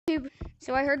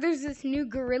So I heard there's this new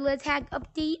gorilla tag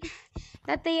update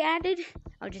that they added.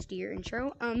 I'll just do your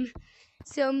intro.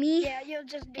 So me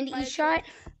and E-Shot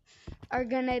are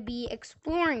gonna be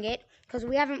exploring it because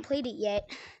we haven't played it yet,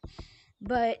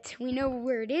 but we know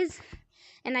where it is,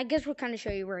 and I guess we'll kind of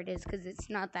show you where it is because it's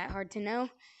not that hard to know.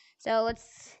 So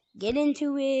let's get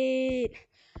into it.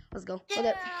 Let's go. Hold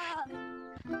up.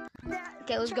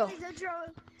 Okay, let's go.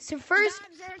 So first,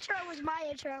 intro was my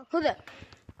intro. hold up.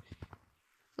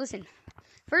 Listen.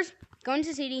 First, go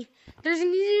into CD. There's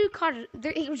these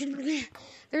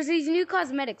new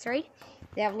cosmetics, right?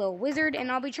 They have a little wizard,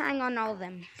 and I'll be trying on all of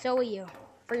them. So will you,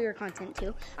 for your content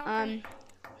too. Okay.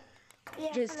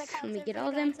 Just let me get all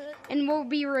of them, and we'll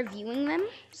be reviewing them.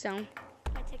 So,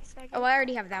 Take a second. oh, I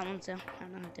already have that one, so I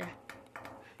don't know what to.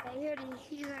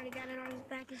 He's already got it on his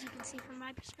back, as you can see from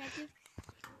my perspective.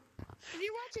 If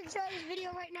you're watching Charlie's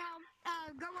video right now,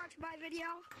 go watch my video.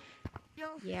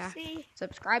 You'll see.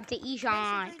 Subscribe to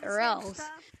E-Shot or else.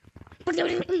 Stuff.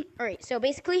 Alright, so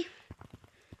basically,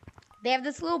 they have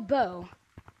this little bow.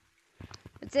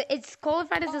 It's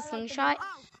qualified as a slingshot,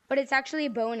 but it's actually a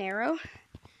bow and arrow.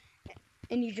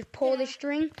 And you just pull the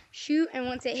string, shoot, and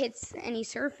once it hits any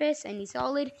surface, any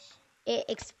solid, it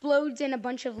explodes in a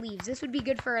bunch of leaves. This would be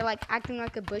good for like acting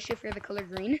like a bush if you're the color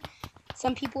green.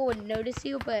 Some people would notice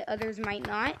you, but others might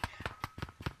not.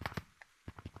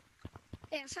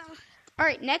 Yeah, so.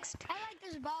 Alright, next. I like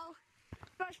this bow.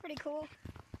 Bow's pretty cool.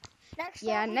 Next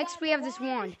we have this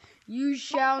wand. You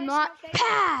shall not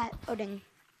pass. Oh, dang.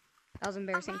 That was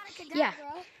embarrassing. Yeah.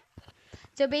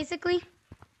 So basically,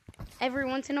 every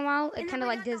once in a while, it kind of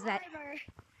like does that.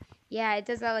 Yeah, it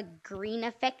does that like green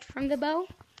effect from the bow.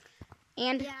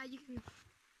 And yeah, you can.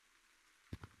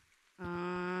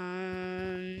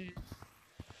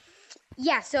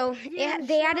 Yeah, so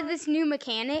they added this new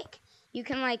mechanic. You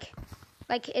can like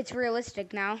it's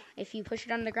realistic now. If you push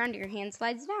it on the ground, your hand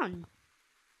slides down.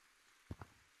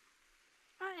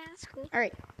 Oh yeah, that's cool. All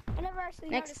right. I never actually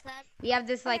noticed that. We have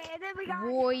this like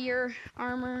warrior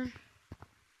armor.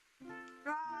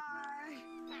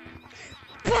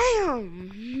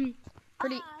 Bam!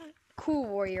 Pretty cool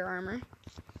warrior armor.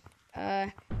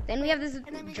 Then we have this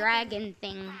dragon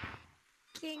thing.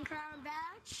 King Crown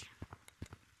badge.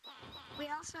 We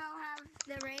also have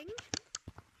the ring,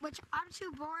 which I'm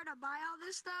too bored to buy all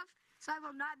this stuff, so I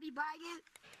will not be buying it.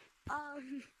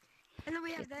 And then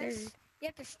we have this. You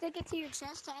have to stick it to your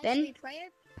chest to actually play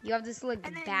it. You have this like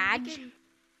badge.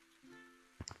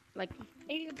 Like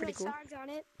you can pretty put cool. songs on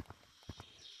it.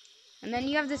 And then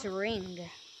you have this ring.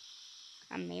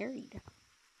 I'm married.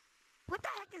 What the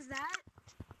heck is that?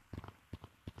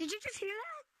 Did you just hear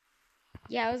that?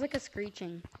 Yeah, it was like a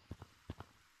screeching.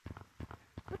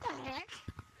 What the heck?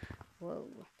 Whoa,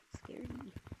 scary.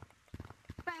 Wait,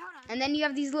 hold on. And then you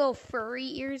have these little furry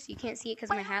ears. You can't see it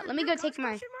because of my hat. Let me go take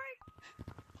my.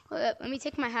 Hold up, let me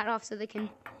take my hat off so they can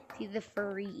see the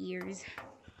furry ears.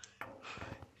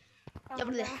 Oh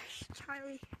my gosh,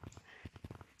 Charlie.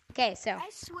 Okay, so. I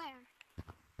swear,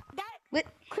 that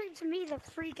creeps me the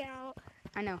freak out.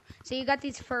 I know. So you got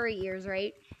these furry ears,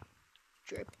 right?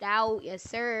 Dripped out, yes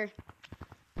sir.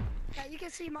 Yeah, you can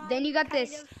see my. Then you got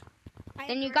this.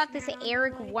 Then you got this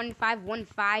Eric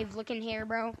 1515 looking hair,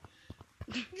 bro.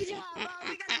 Yeah, bro,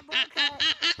 we got the bowl cut.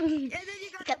 And then you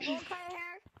got the bowl cut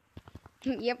hair.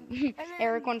 Yep,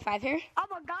 Eric 15 hair.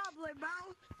 I'm a goblin, bro.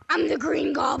 I'm the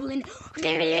Green Goblin. Come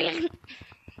here,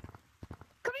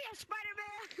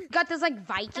 Spider-Man. Got this like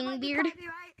Viking beard.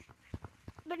 Copyright,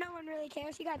 but no one really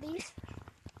cares. You got these.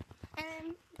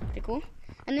 And pretty cool.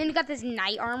 And then you got this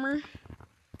knight armor.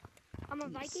 I'm a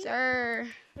Viking. Yes, sir.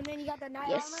 And then you got the knight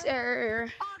armor. Yes, sir.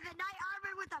 Oh, the knight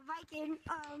armor with the Viking.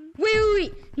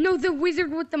 Wait. No, the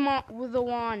wizard with the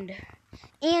wand.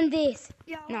 And this.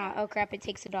 Yo, No, oh crap, it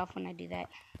takes it off when I do that.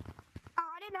 Oh,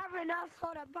 I didn't have enough.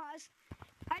 Hold up, pause.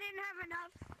 I didn't have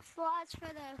enough slots for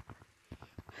the.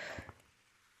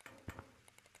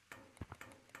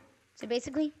 So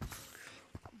basically,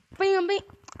 bam.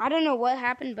 I don't know what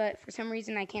happened, but for some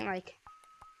reason I can't like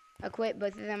equip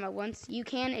both of them at once. You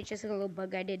can, it's just a little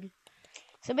bug I did.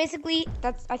 So basically,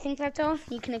 I think that's all.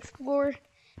 You can explore.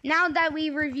 Now that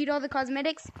we've reviewed all the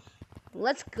cosmetics,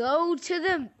 let's go to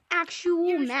the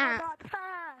actual map.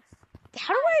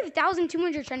 How do I have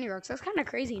 1,200 shiny rocks? That's kind of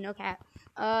crazy, no cap.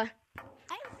 I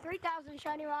have 3,000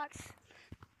 shiny rocks.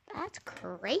 That's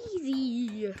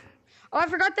crazy. Oh, I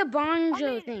forgot the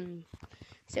banjo thing.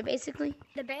 So basically,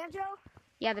 the banjo?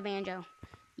 Yeah, the banjo.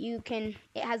 It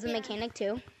has a mechanic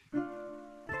too. You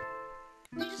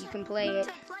can play it.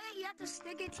 To play it, you have to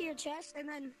stick it to your chest, and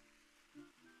then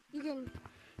you can.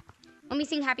 Let me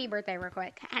sing happy birthday real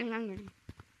quick. Yo, I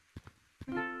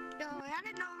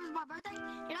didn't know it was my birthday.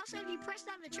 And also, if you press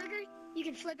down the trigger, you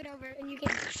can flip it over and you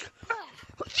can.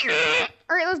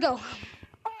 All right, let's go.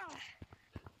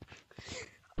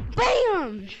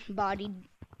 Bam! Bodied.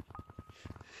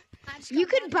 You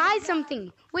could buy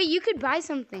something. Wait, you could buy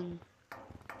something.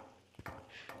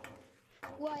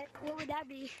 What? What would that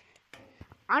be?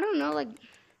 I don't know, like.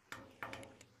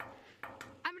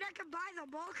 I mean, I could buy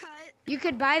the bowl cut. You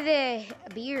could buy the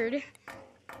beard.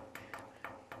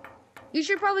 You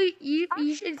should probably you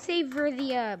should save for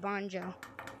the banjo.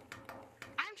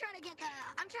 I'm trying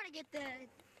to get the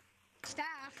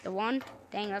staff. The wand?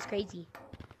 Dang, that's crazy.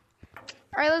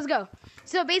 All right, let's go.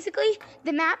 So basically,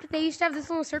 the map, they used to have this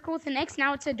little circle with an X.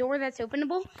 Now it's a door that's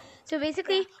openable. So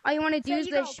basically, all you want to do is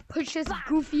just push this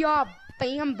goofy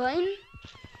bam button.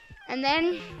 And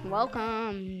then,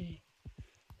 welcome.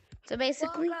 So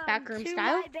basically, backroom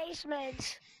style. My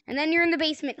basement. And then you're in the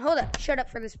basement. Hold up. Shut up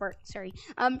for this part. Sorry.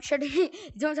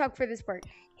 Don't talk for this part.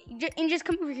 And just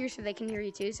come over here so they can hear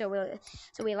you too. So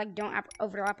we like don't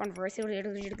overlap on voice. All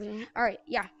right.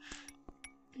 Yeah.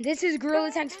 This is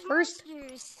Gorilla Tag's first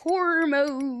horror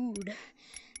mode.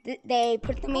 They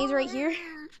put the maze right here.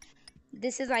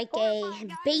 This is like a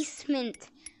basement.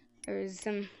 There's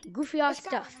some goofy ass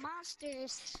stuff.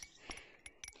 Monsters.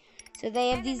 So they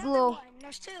have these little.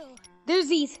 There's two. There's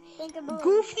these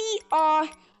goofy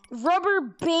rubber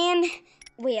band.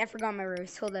 Wait, I forgot my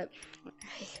rose. Hold up.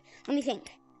 Let me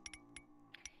think.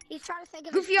 He's trying to think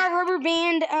of goofy rubber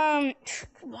band.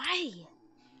 Why?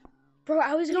 Bro,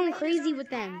 I was going crazy with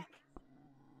them.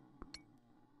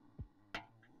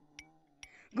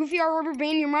 Goofy rubber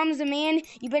band. Your mom's a man.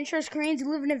 You bench press cranes. You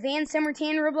live in a van. Summer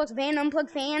tan. Roblox van.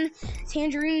 Unplugged fan.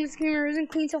 Tangerine. Screamer. Risen.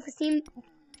 Clean self-esteem.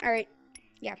 All right.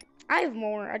 Yeah. I have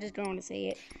more. I just don't want to say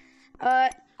it.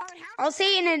 I'll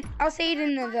say it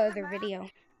in the other video.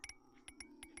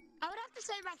 I would have to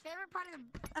say my favorite part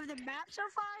of the map so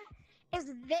far is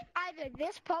either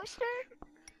this poster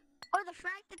or the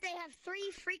fact that they have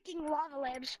 3 freaking lava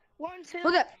lamps. 1, 2,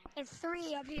 Hold up. and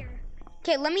 3 up here.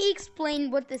 Okay, let me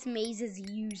explain what this maze is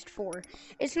used for.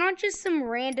 It's not just some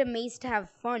random maze to have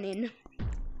fun in.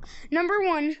 Number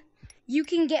 1, you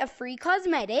can get a free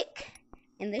cosmetic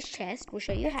in this chest. We'll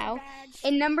show you how.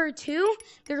 And number 2,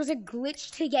 there's a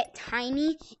glitch to get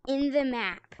tiny in the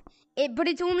map. But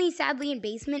it's only sadly in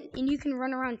basement, and you can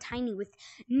run around tiny with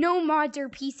no mods or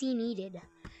PC needed.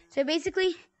 So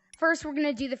basically, first we're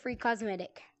gonna do the free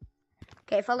cosmetic.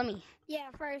 Okay, follow me.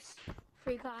 Yeah, first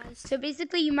free cos. So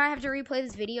basically, you might have to replay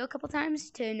this video a couple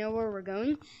times to know where we're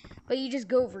going. But you just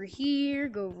go over here,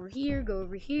 go over here, go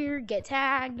over here, get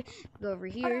tagged, go over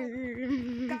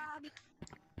here.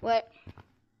 What?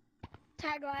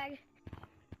 Tag lag.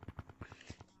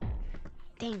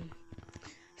 Dang.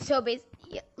 So basically,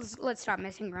 yeah, let's stop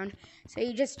messing around. So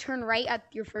you just turn right at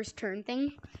your first turn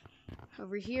thing.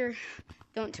 Over here.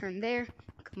 Don't turn there.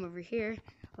 Come over here.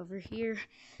 Over here.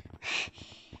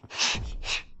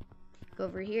 Go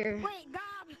over here. Wait,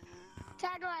 Gob.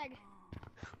 Tag lag.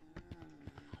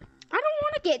 I don't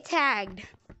want to get tagged.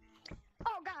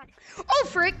 Oh, God. Oh,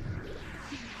 frick.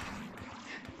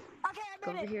 Okay,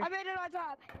 I made it. I made it on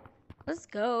top. Let's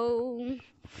go.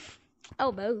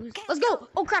 Elbows. Let's go.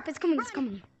 Oh, crap. It's coming. It's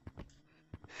coming.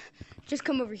 Just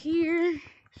come over here.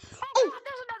 Oh, God,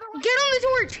 there's another one. Get on the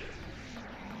torch.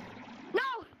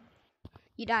 No.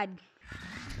 You died.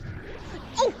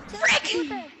 Oh, frick.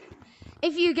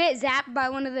 If you get zapped by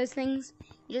one of those things,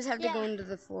 you just have to go into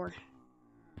the floor.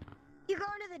 You go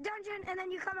into the dungeon and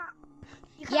then you come out.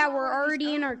 Yeah, we're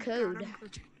already in our code.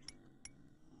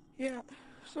 Yeah,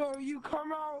 so you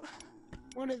come out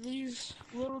one of these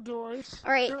little doors.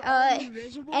 All right,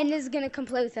 N is gonna come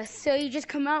play with us. So you just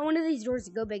come out one of these doors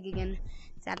to go big again.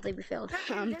 Sadly, we failed.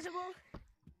 Invisible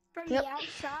from the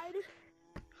outside.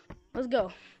 Let's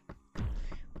go.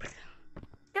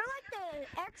 They're like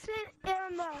the exit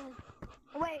and the.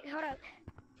 Wait, hold up.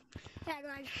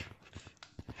 Tagline.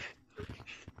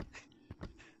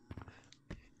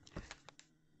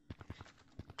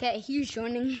 Okay, he's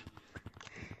joining.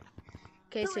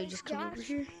 Okay, so you just come over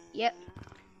here. Yep.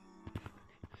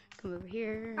 Come over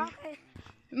here. Okay.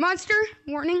 Monster,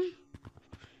 warning.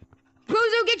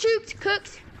 Bozo, get juked,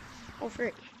 cooked. Oh,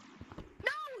 frick.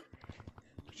 No!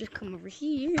 Just come over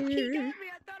here. He got me. I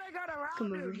thought I got around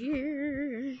Come over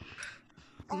here.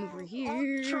 Come over here.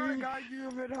 I'm trying to guide you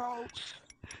if it helps.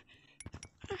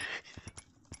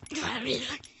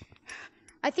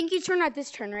 I think you turn at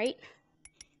this turn, right?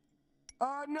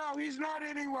 No, he's not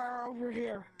anywhere over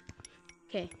here.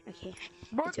 Okay, okay.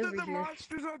 Most of the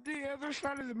monsters on the other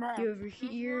side of the map. Go over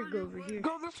here, go over here.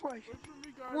 Go this way.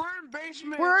 We're in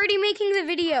basement. We're already making the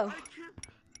video.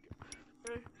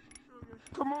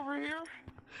 Come over here.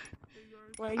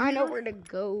 Wait, I know where to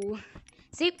go.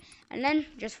 See? And then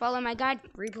just follow my guide.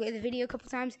 Replay the video a couple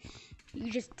times.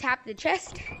 You just tap the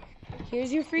chest.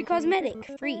 Here's your free cosmetic.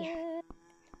 Free.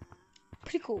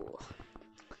 Pretty cool.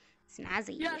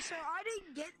 Snazzy. Yeah, so I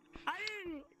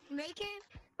didn't make it.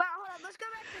 But hold on, let's go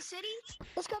back to city.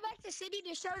 Let's go back to city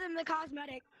to show them the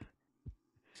cosmetic.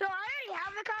 So I already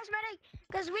have the cosmetic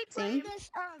because we played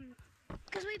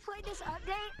this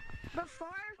update before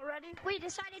already. We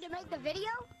decided to make the video.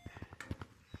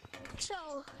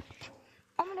 So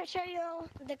I'm gonna show you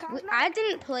the cosmetic. I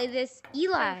didn't play this,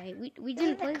 Eli. We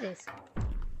didn't play this.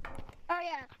 Oh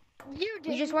yeah, you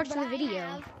did. We just watched the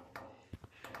video.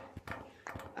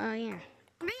 Oh yeah.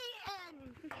 Me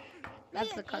and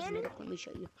That's the cosmetic. Let me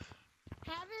show you.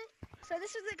 Have it. So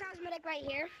this is the cosmetic right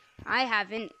here. I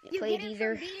haven't played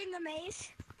either. From beating the maze.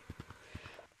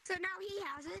 So now he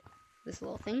has it. This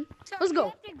little thing. So Let's go.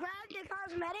 You have to grab the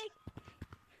cosmetic,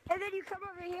 and then you come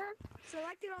over here,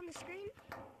 select it on the screen,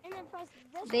 and then press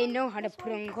this. They know how to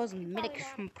put on cosmetics,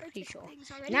 I'm pretty sure.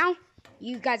 Now,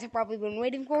 you guys have probably been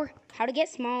waiting for how to get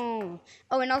small.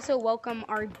 Oh, and also welcome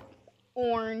our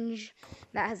orange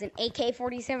that has an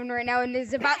AK-47 right now and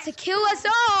is about to kill us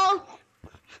all.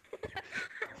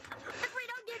 If we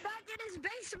don't get back in his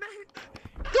basement.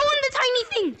 Go in the tiny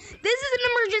thing. This is an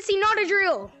emergency, not a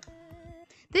drill.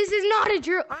 This is not a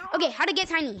drill. Okay, how to get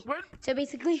tiny. So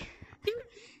basically,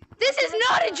 this is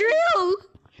not a drill.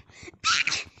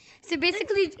 So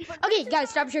basically, okay, guys,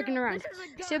 stop joking around.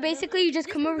 So basically, you just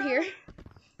come over here.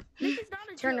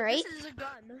 Turn right.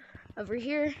 Over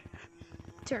here.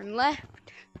 Turn left.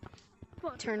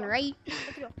 Turn right.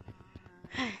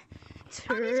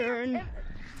 Turn.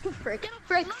 Frick.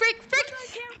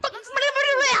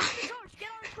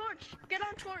 Get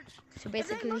on torch. So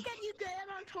basically. Look at you get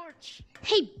on torch.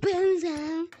 Hey,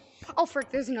 bozo. Oh, frick,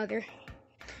 there's another.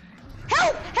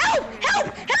 Help! Help!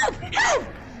 Help! Help! Help!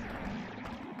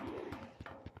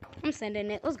 I'm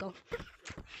sending it. Let's go.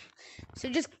 So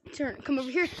just come over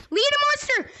here. Lead a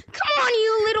monster! Come on,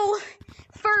 you little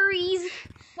furries.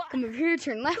 Come over here,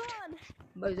 turn left.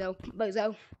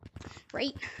 Bozo.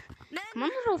 Right. Come on,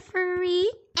 little furry.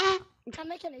 I'm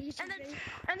making a YouTube video.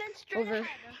 And then straight over ahead.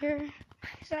 Here.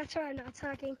 So that's why I'm not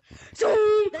talking.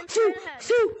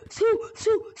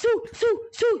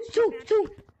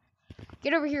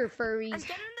 Get over here, furries.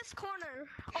 Get in this corner.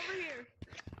 Over here.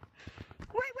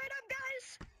 Wait up,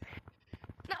 guys.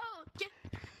 No,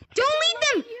 don't lead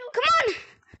them. Come on.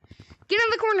 Get on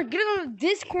the corner. Get on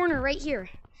this corner right here.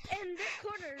 In this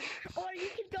corner. Or you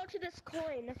can go to this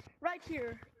coin. Right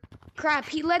here. Crap,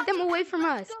 he led them away from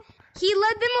us. He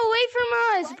led them away from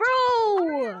us, bro.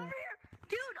 Over here.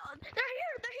 Dude,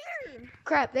 they're here.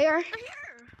 Crap, they are. They're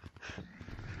here.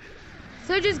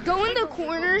 So just go in the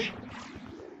corner.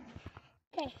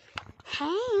 Okay.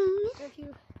 Hey.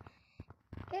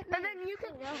 And then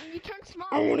you turn small.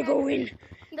 I want to go in.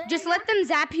 Just let them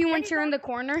zap you once you're in the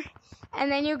corner.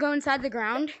 And then you go inside the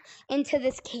ground into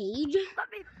this cage.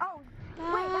 Wait,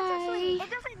 that's actually, it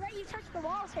doesn't let you touch the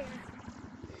walls here.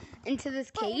 Into this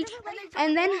cage.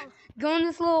 And then go in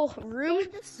this little room.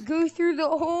 Go through the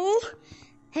hole.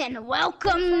 And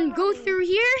welcome. Go through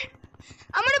here.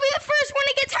 I'm going to be the first one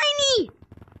to get tiny.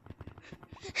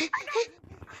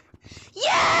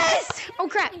 Yes! Oh,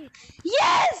 crap.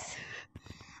 Yes!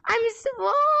 I'm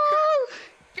small.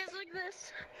 Just like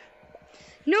this.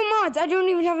 No mods. I don't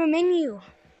even have a menu.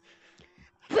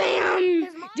 Bam!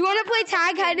 Do you want to play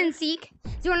tag, hide and seek? Do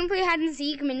you want to play hide and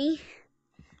seek, mini?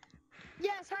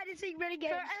 Yes, hide and seek mini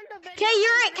game. Okay,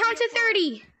 you're at count to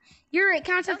 30. You're at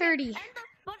count to 30.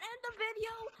 But end the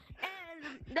video,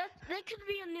 and that could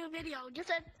be a new video.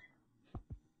 Just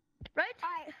right?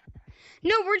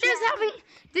 No, we're just having.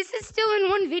 This is still in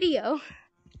one video.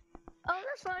 Oh,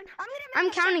 that's fine.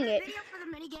 I'm counting it. Video for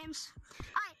the mini games.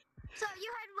 Alright, so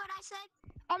you heard what I said.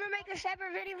 I'm gonna make a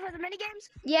separate video for the mini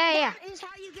games. Yeah. That is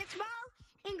how you get small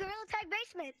in Gorilla Tag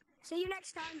Basement. See you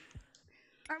next time.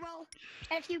 Or well,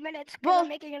 in a few minutes. I'm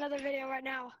making another video right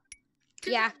now.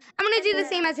 Yeah, I'm gonna do the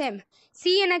same as him.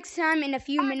 See you next time in a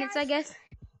few minutes, I guess.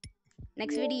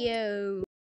 Next video.